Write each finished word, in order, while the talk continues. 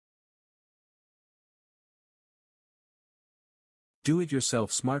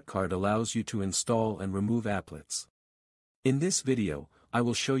Do-it-yourself Smartcard allows you to install and remove applets. In this video, I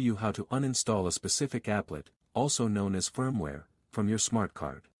will show you how to uninstall a specific applet, also known as firmware, from your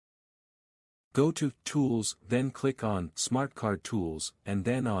Smartcard. Go to Tools, then click on Smartcard Tools, and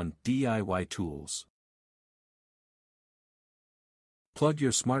then on DIY Tools. Plug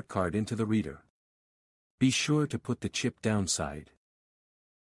your Smartcard into the reader. Be sure to put the chip downside.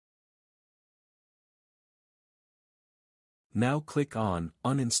 Now click on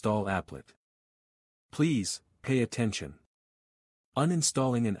Uninstall Applet. Please, pay attention.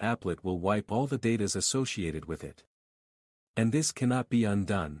 Uninstalling an applet will wipe all the data associated with it. And this cannot be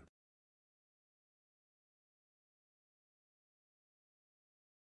undone.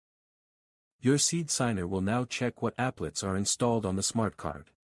 Your SeedSigner will now check what applets are installed on the Smartcard.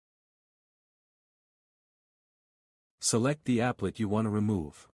 Select the applet you want to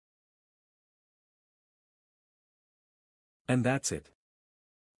remove. And that's it.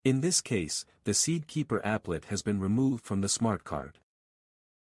 In this case, the SeedKeeper applet has been removed from the Smartcard.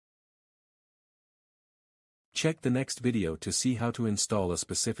 Check the next video to see how to install a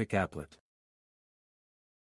specific applet.